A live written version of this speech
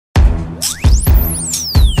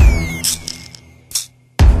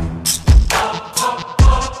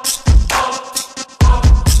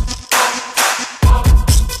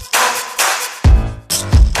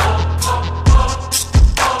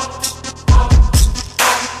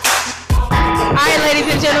ladies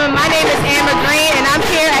and gentlemen. My name is Amber Green, and I'm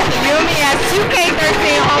here at the Umes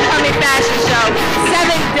 2K13 Homecoming Fashion Show,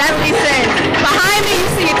 7 Deadly Sins. Behind me, you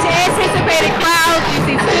see anticipated crowds. You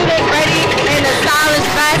see students ready in the stylish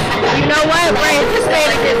vest. You know what? We're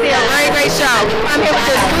anticipating to see a very great show. I'm here with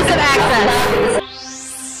exclusive access.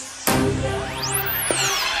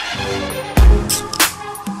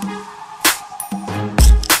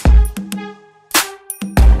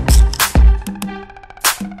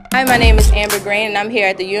 Hi, my name is Amber Green, and I'm here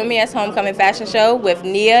at the Umes Homecoming Fashion Show with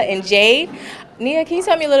Nia and Jade. Nia, can you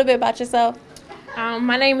tell me a little bit about yourself?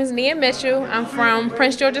 My name is Nia Mitchell. I'm from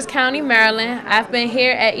Prince George's County, Maryland. I've been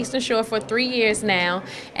here at Eastern Shore for 3 years now,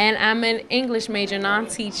 and I'm an English major,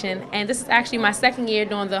 non-teaching, and this is actually my second year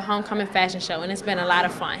doing the Homecoming Fashion Show, and it's been a lot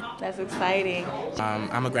of fun. That's exciting.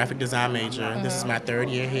 I'm a graphic design major. This is my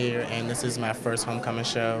 3rd year here, and this is my first homecoming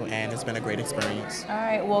show, and it's been a great experience. All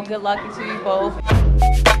right, well, good luck to you both.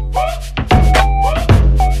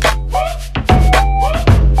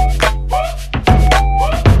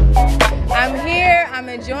 I'm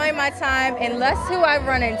enjoying my time, and that's who I've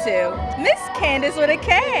run into. Miss Candace with a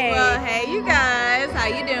K. Well, hey you guys, how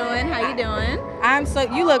you doing? How you doing?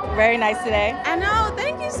 You look very nice today. I know,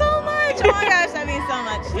 thank you so much. Oh my gosh, that means so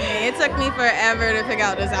much to me. It took me forever to pick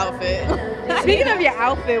out this outfit. Speaking of your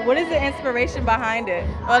outfit, what is the inspiration behind it?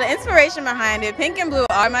 Well, the inspiration behind it, pink and blue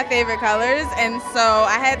are my favorite colors, and so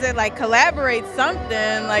I had to like collaborate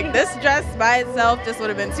something. Like this dress by itself just would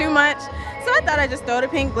have been too much. So I thought I'd just throw the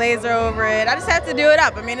pink blazer over it. I just have to do it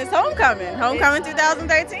up. I mean, it's homecoming. Homecoming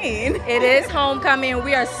 2013. It is homecoming.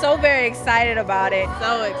 We are so very excited about it.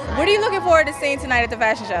 So excited. What are you looking forward to seeing tonight at the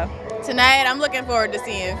fashion show? Tonight, I'm looking forward to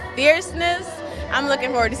seeing fierceness. I'm looking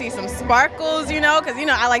forward to see some sparkles, because,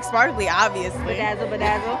 I like sparkly, obviously. Bedazzle,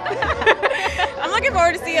 bedazzle. I'm looking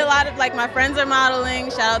forward to see a lot of, my friends are modeling.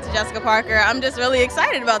 Shout out to Jessica Parker. I'm just really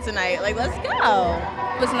excited about tonight. Let's go.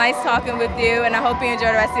 It was nice talking with you, and I hope you enjoy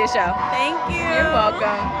the rest of your show. Thank you. You're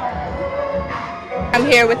welcome. I'm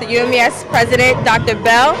here with the UMES president, Dr.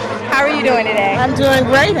 Bell. How are you doing today? I'm doing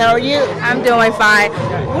great. How are you? I'm doing fine.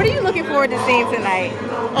 What are you looking forward to seeing tonight?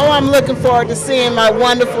 Oh, I'm looking forward to seeing my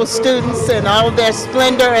wonderful students and all of their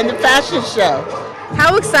splendor in the fashion show.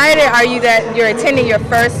 How excited are you that you're attending your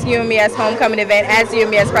first UMES homecoming event as the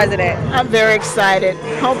UMES president? I'm very excited.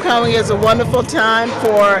 Homecoming is a wonderful time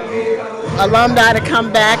for alumni to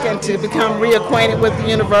come back and to become reacquainted with the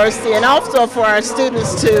university, and also for our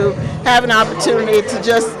students to have an opportunity to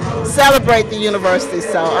just celebrate the university.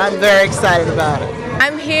 So I'm very excited about it.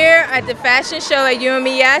 I'm here at the fashion show at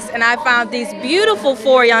UMES, and I found these beautiful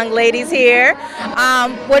 4 young ladies here.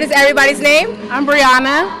 What is everybody's name? I'm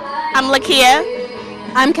Brianna. I'm Lakia.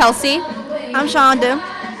 I'm Kelsey. I'm Shonda.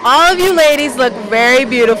 All of you ladies look very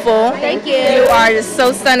beautiful. Thank you. You are just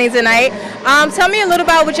so stunning tonight. Tell me a little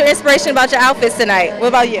about what your inspiration about your outfits tonight. What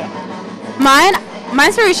about you? My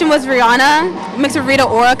inspiration was Rihanna, mixed with Rita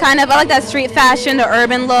Ora kind of. I like that street fashion, the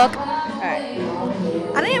urban look.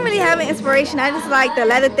 I didn't really have an inspiration. I just like the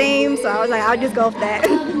leather theme, so I was like, I'll just go with that.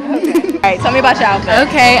 Okay. All right, tell me about your outfit.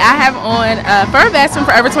 Okay, I have on a fur vest from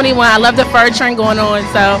Forever 21. I love the fur trend going on.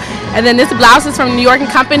 And then this blouse is from New York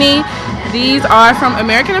 & Company. These are from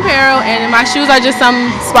American Apparel, and my shoes are just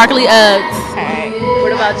some sparkly Uggs. Alright,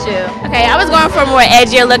 what about you? Okay, I was going for a more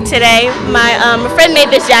edgier look today. My friend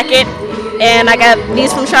made this jacket, and I got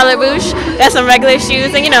these from Charlotte Russe. Got some regular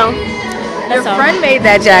shoes, and Your friend made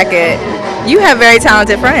that jacket. You have a very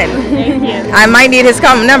talented friend. Thank you. I might need his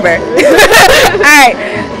number. Alright,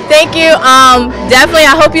 thank you. Definitely,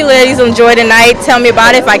 I hope you ladies enjoy the night. Tell me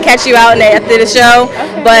about it if I catch you out after the show.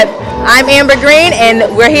 Okay. But I'm Amber Green,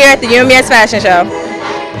 and we're here at the UMES Fashion Show.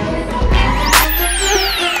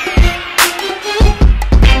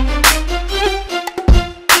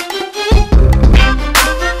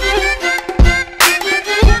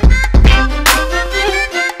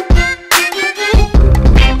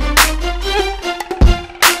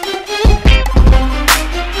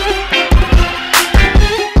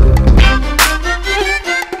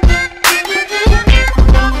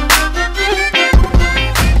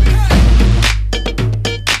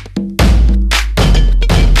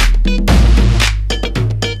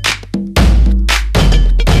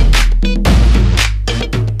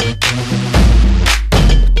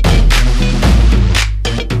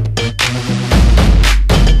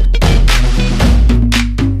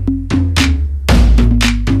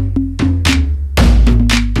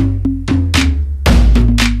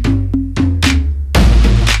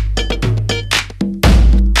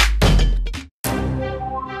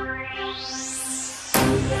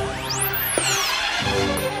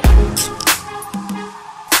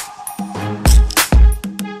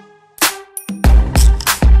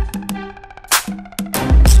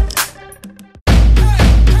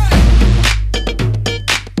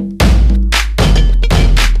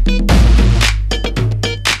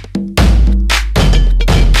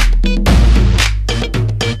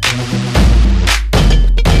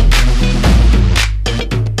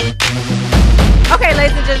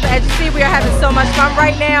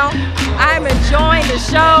 now. I'm enjoying the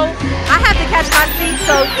show. I have to catch my seat,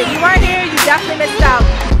 so if you weren't here, you definitely missed out.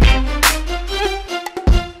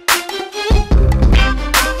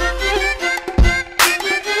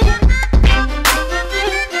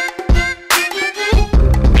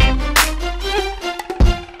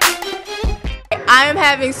 I am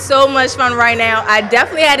having so much fun right now. I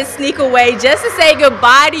definitely had to sneak away just to say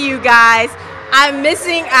goodbye to you guys. I'm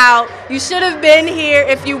missing out. You should have been here.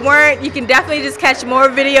 If you weren't, you can definitely just catch more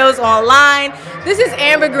videos online. This is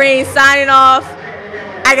Amber Green signing off.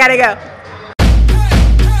 I gotta go.